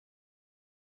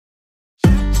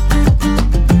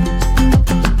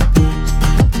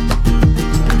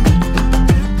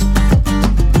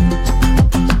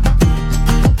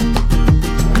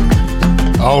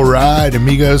right,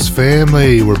 Amigos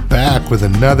family, we're back with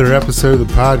another episode of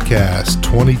the podcast,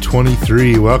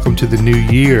 2023. Welcome to the new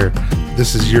year.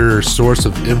 This is your source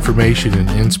of information and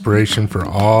inspiration for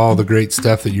all the great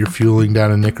stuff that you're fueling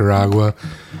down in Nicaragua.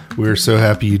 We're so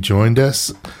happy you joined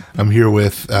us. I'm here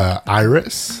with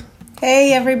Iris.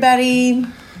 Hey, everybody.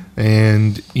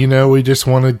 And, we just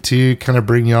wanted to kind of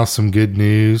bring y'all some good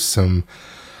news, some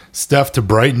stuff to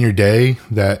brighten your day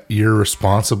that you're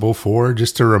responsible for,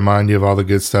 just to remind you of all the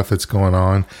good stuff that's going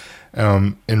on.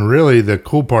 And really the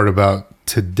cool part about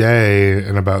today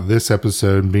and about this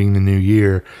episode being the new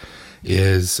year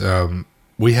is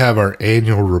we have our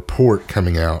annual report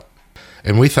coming out.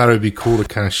 And we thought it would be cool to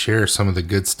kind of share some of the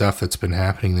good stuff that's been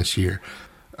happening this year.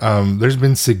 There's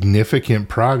been significant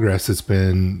progress that's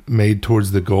been made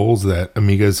towards the goals that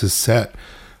Amigos has set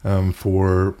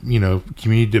for,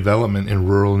 community development in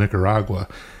rural Nicaragua.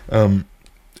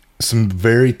 Some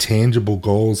very tangible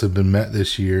goals have been met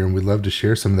this year, and we'd love to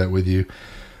share some of that with you.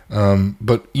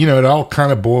 But, it all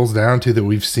kind of boils down to that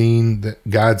we've seen that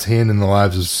God's hand in the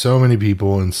lives of so many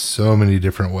people in so many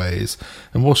different ways.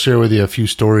 And we'll share with you a few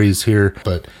stories here,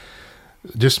 but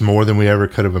just more than we ever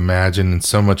could have imagined, and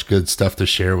so much good stuff to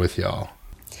share with y'all.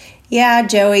 Yeah,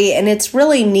 Joey, and it's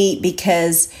really neat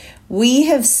because we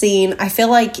have seen, I feel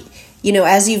like,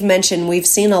 as you've mentioned, we've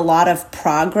seen a lot of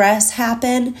progress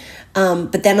happen.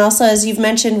 But then also, as you've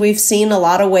mentioned, we've seen a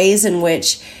lot of ways in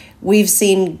which we've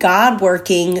seen God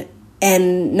working,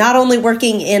 and not only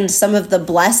working in some of the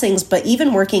blessings, but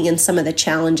even working in some of the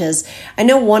challenges. I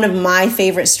know one of my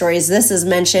favorite stories, this is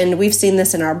mentioned, we've seen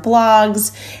this in our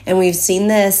blogs, and we've seen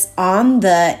this on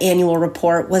the annual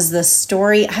report, was the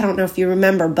story, I don't know if you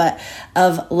remember, but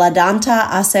of La Danta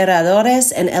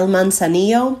Aserradores and El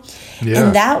Manzanillo. Yeah.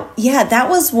 And that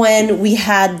was when we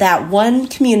had that one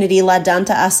community, La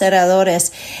Danta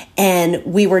Aserradores, and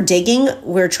we were digging,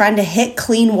 we were trying to hit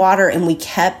clean water, and we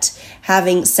kept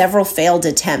having several failed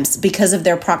attempts because of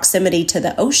their proximity to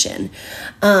the ocean.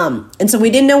 And so we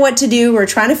didn't know what to do. We were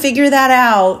trying to figure that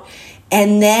out.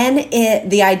 And then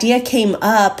the idea came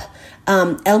up.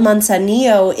 El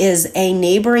Manzanillo is a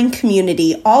neighboring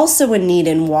community, also in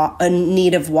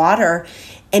need of water.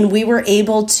 And we were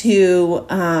able to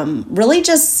really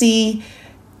just see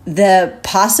the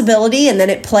possibility. And then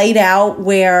it played out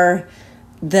where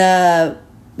the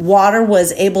water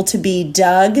was able to be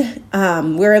dug.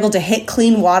 We were able to hit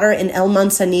clean water in El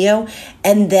Manzanillo,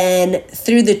 and then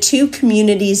through the two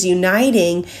communities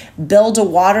uniting, build a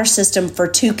water system for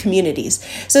two communities.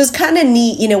 So it's kind of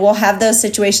neat. We'll have those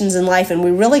situations in life, and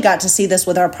we really got to see this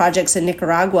with our projects in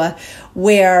Nicaragua,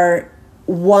 where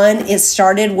it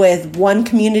started with one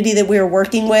community that we were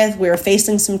working with. We were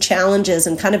facing some challenges,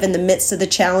 and kind of in the midst of the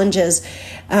challenges,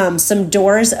 some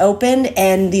doors opened,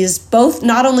 and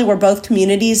not only were both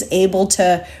communities able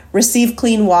to receive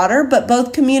clean water, but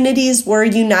both communities were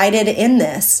united in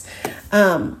this,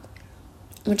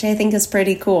 which I think is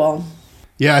pretty cool.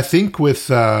 Yeah, I think with,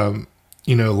 La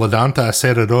Danta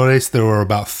Aserradores, there were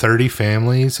about 30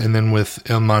 families, and then with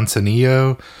El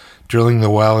Manzanillo, drilling the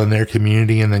well in their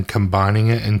community and then combining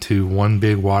it into one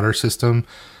big water system,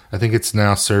 I think it's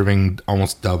now serving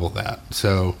almost double that.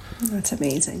 So that's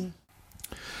amazing.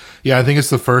 Yeah, I think it's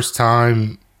the first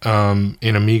time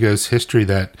in Amigos history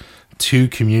that two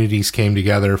communities came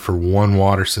together for one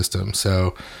water system.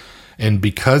 So, and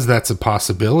because that's a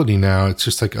possibility now, it's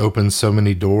just like opens so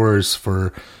many doors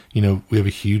for, we have a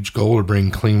huge goal to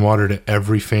bring clean water to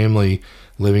every family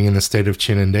living in the state of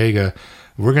Chinandega.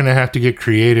 We're going to have to get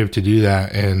creative to do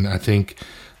that. And I think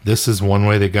this is one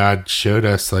way that God showed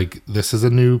us, like, this is a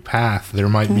new path. There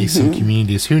might be some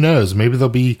communities, who knows, maybe there'll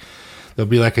be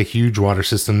like a huge water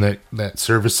system that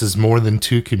services more than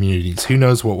two communities. Who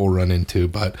knows what we'll run into,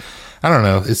 but I don't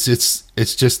know. It's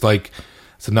just like,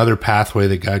 it's another pathway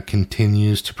that God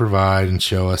continues to provide and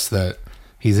show us that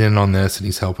he's in on this and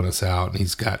he's helping us out, and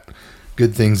he's got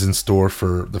good things in store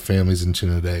for the families in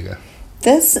Chinandega.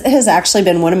 This has actually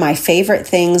been one of my favorite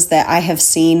things that I have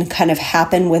seen kind of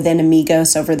happen within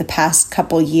Amigos over the past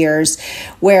couple years,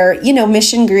 where,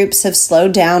 mission groups have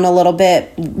slowed down a little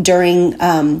bit during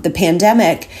the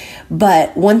pandemic.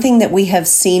 But one thing that we have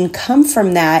seen come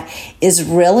from that is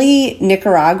really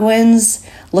Nicaraguans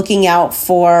looking out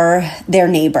for their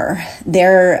neighbor,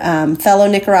 their fellow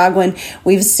Nicaraguan.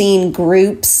 We've seen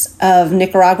groups of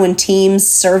Nicaraguan teams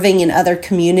serving in other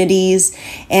communities,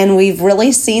 and we've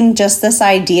really seen just this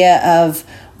idea of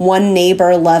one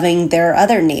neighbor loving their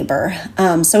other neighbor.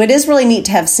 So it is really neat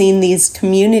to have seen these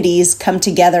communities come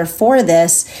together for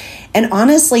this. And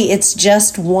honestly, it's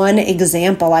just one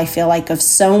example, I feel like, of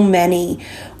so many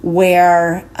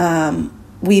where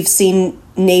we've seen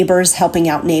neighbors helping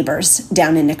out neighbors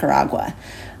down in Nicaragua.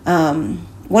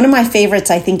 One of my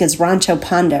favorites, I think, is Rancho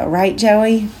Pando, right,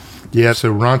 Joey? Yeah,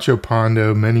 so Rancho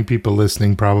Pando, many people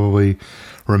listening probably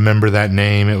remember that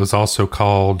name. It was also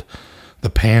called the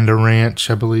Panda Ranch,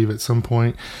 I believe, at some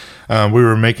point. We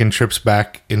were making trips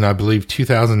back in, I believe,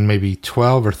 2000, maybe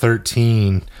 12 or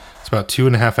 13. It's about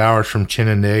 2.5 hours from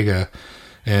Chinandega,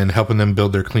 and helping them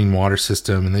build their clean water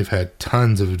system. And they've had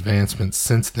tons of advancements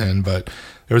since then. But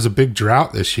there was a big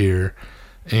drought this year,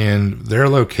 and their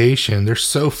location, they're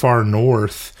so far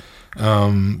north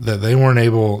that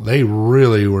they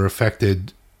really were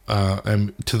affected,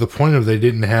 and to the point of they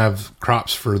didn't have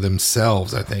crops for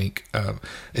themselves, I think.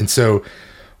 And so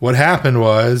what happened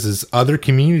is other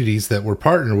communities that we're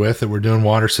partnered with, that we're doing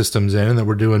water systems in, that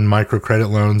we're doing microcredit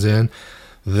loans in,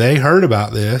 they heard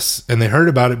about this, and they heard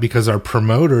about it because our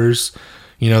promoters,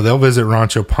 they'll visit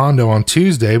Rancho Pando on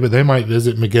Tuesday, but they might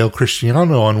visit Miguel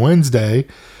Cristiano on Wednesday.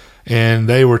 And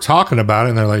they were talking about it,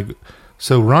 and they're like,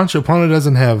 so Rancho Pando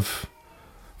doesn't have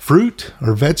fruit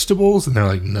or vegetables? And they're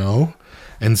like, no.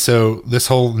 And so this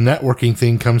whole networking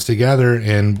thing comes together,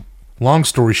 and long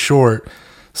story short,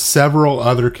 several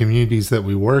other communities that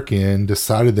we work in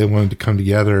decided they wanted to come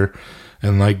together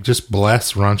and just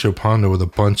bless Rancho Pando with a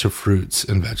bunch of fruits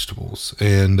and vegetables.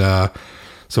 And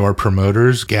so our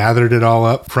promoters gathered it all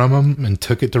up from them and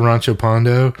took it to Rancho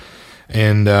Pando.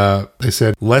 And they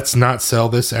said, let's not sell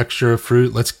this extra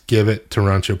fruit. Let's give it to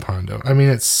Rancho Pando. I mean,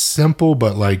 it's simple,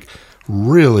 but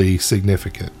really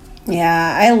significant.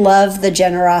 Yeah, I love the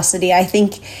generosity. I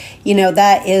think,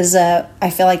 that is I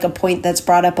feel like a point that's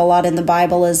brought up a lot in the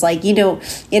Bible is it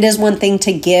is one thing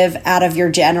to give out of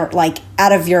your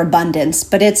out of your abundance,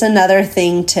 but it's another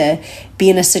thing to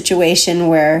be in a situation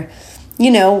where,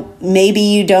 maybe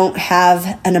you don't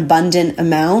have an abundant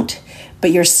amount,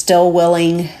 but you're still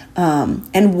willing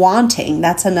and wanting.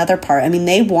 That's another part. I mean,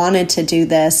 they wanted to do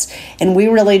this, and we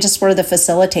really just were the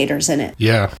facilitators in it.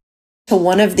 Yeah. To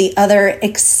one of the other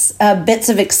bits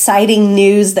of exciting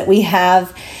news that we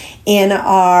have in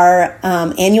our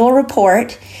annual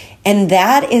report, and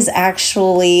that is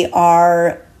actually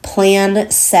our Plan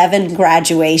 7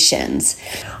 graduations.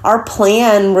 Our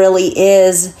plan really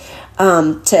is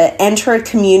to enter a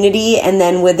community, and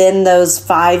then within those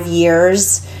 5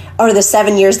 years, or the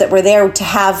 7 years that we're there, to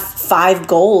have 5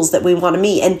 goals that we want to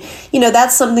meet. And,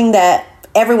 that's something that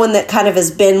everyone that kind of has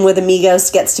been with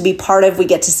Amigos gets to be part of. We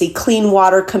get to see clean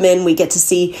water come in. We get to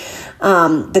see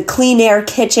the clean air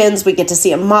kitchens. We get to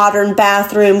see a modern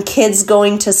bathroom, kids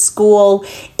going to school,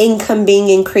 income being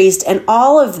increased. And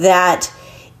all of that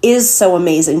is so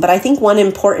amazing. But I think one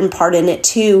important part in it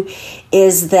too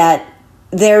is that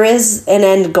there is an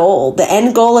end goal. The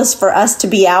end goal is for us to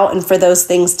be out and for those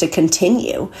things to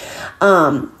continue.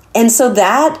 And so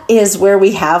that is where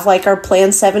we have our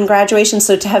Plan 7 graduation.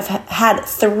 So to have had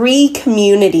 3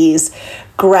 communities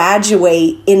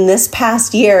graduate in this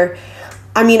past year,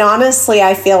 I mean, honestly,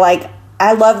 I feel like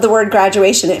I love the word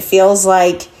graduation. It feels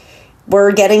like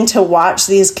we're getting to watch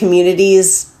these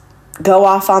communities go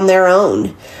off on their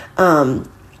own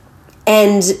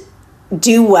and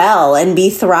do well and be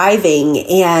thriving.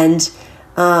 And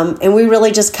we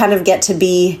really just kind of get to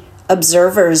be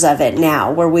observers of it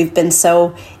now, where we've been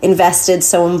so invested,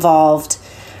 so involved.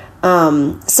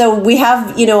 So we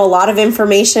have, a lot of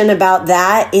information about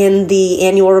that in the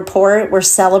annual report. We're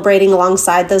celebrating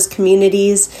alongside those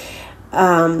communities.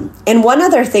 And one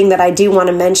other thing that I do want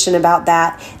to mention about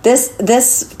that,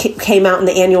 this came out in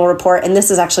the annual report, and this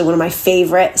is actually one of my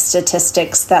favorite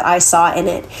statistics that I saw in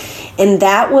it. And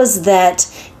that was that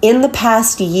in the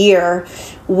past year,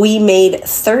 we made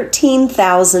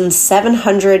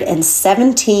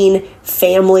 13,717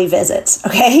 family visits,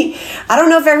 okay? I don't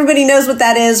know if everybody knows what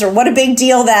that is or what a big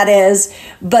deal that is,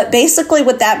 but basically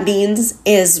what that means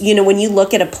is, when you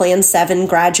look at a Plan 7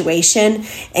 graduation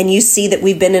and you see that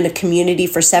we've been in a community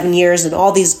for 7 years and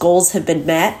all these goals have been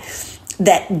met,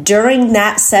 that during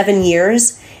that 7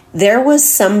 years, there was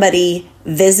somebody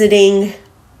visiting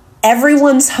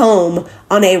everyone's home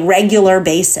on a regular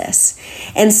basis.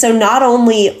 And so not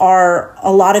only are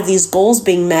a lot of these goals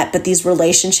being met, but these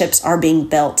relationships are being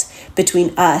built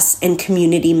between us and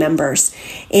community members.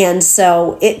 And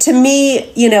so to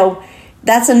me,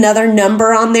 that's another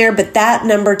number on there, but that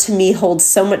number to me holds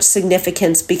so much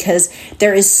significance because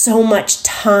there is so much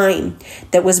time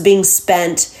that was being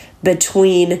spent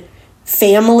between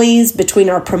families, between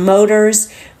our promoters,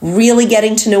 really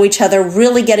getting to know each other,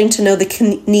 really getting to know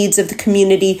the needs of the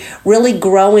community, really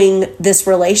growing this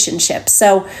relationship.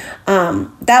 So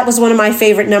that was one of my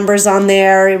favorite numbers on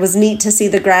there. It was neat to see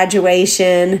the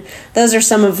graduation. Those are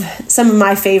some of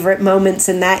my favorite moments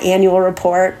in that annual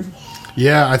report.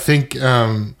 Yeah, I think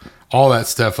all that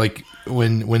stuff,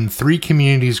 when 3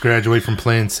 communities graduate from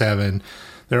Plan 7,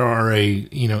 there are a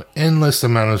endless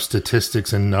amount of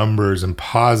statistics and numbers and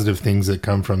positive things that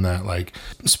come from that. Like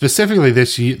specifically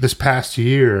this past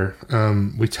year,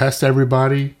 we test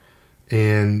everybody,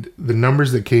 and the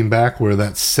numbers that came back were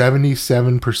that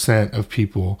 77% of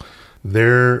people,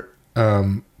 their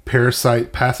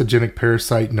pathogenic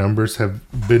parasite numbers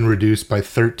have been reduced by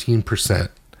 13%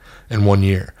 in 1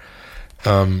 year.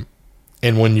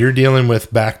 And when you're dealing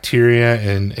with bacteria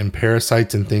and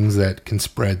parasites and things that can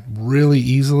spread really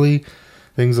easily,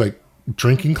 things like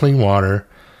drinking clean water,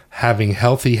 having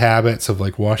healthy habits of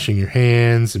like washing your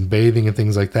hands and bathing and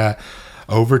things like that,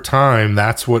 over time,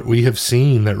 that's what we have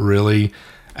seen that really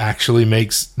actually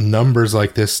makes numbers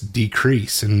like this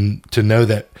decrease. And to know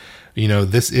that,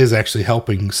 this is actually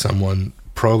helping someone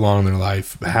prolong their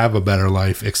life, have a better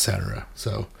life, etc.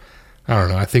 So I don't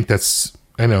know.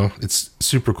 I know it's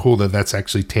super cool that that's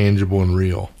actually tangible and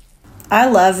real. I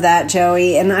love that,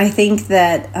 Joey. And I think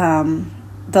that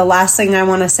the last thing I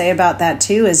want to say about that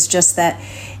too is just that,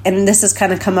 and this has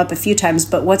kind of come up a few times,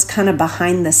 but what's kind of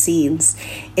behind the scenes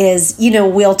is,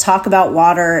 we'll talk about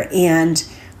water, and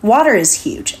water is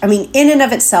huge. I mean, in and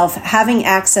of itself, having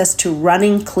access to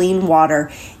running clean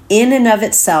water in and of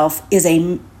itself is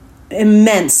a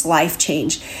immense life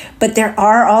change. But there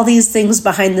are all these things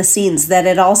behind the scenes that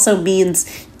it also means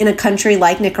in a country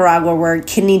like Nicaragua, where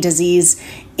kidney disease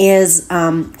is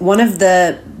one of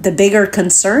the bigger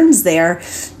concerns there.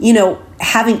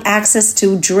 Having access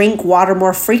to drink water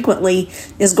more frequently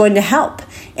is going to help.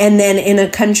 And then in a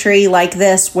country like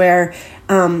this, where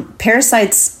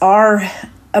parasites are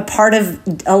a part of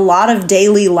a lot of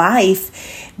daily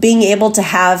life, being able to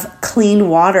have clean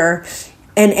water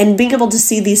and being able to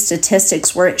see these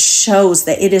statistics where it shows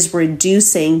that it is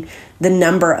reducing the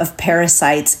number of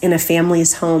parasites in a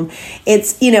family's home.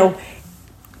 It's,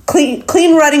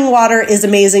 clean running water is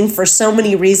amazing for so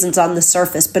many reasons on the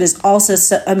surface, but is also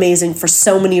so amazing for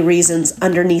so many reasons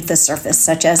underneath the surface,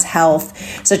 such as health,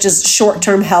 such as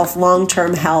short-term health,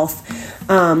 long-term health.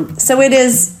 So it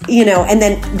is, and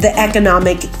then the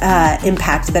economic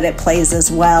impact that it plays as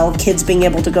well. Kids being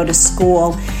able to go to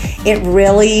school, it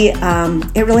really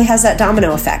has that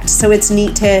domino effect. So it's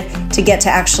neat to get to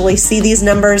actually see these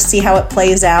numbers, see how it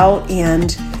plays out,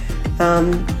 and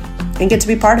get to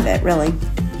be part of it. Really.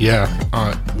 Yeah,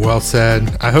 well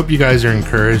said. I hope you guys are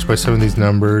encouraged by some of these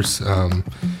numbers.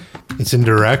 It's in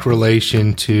direct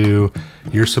relation to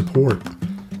your support.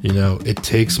 It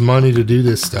takes money to do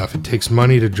this stuff. It takes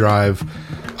money to drive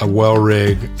a well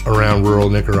rig around rural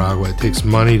Nicaragua. It takes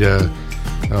money to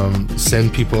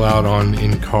send people out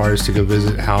in cars to go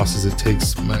visit houses. It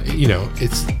takes,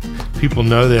 it's people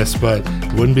know this, but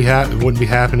it wouldn't be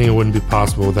happening. It wouldn't be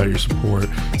possible without your support.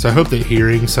 So I hope that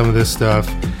hearing some of this stuff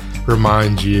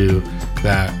reminds you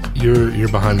that you're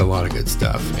behind a lot of good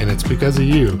stuff, and it's because of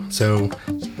you. So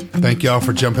thank y'all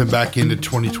for jumping back into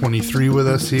 2023 with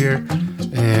us here,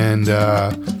 and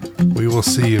we will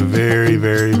see you very,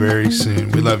 very, very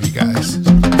soon. We love you guys.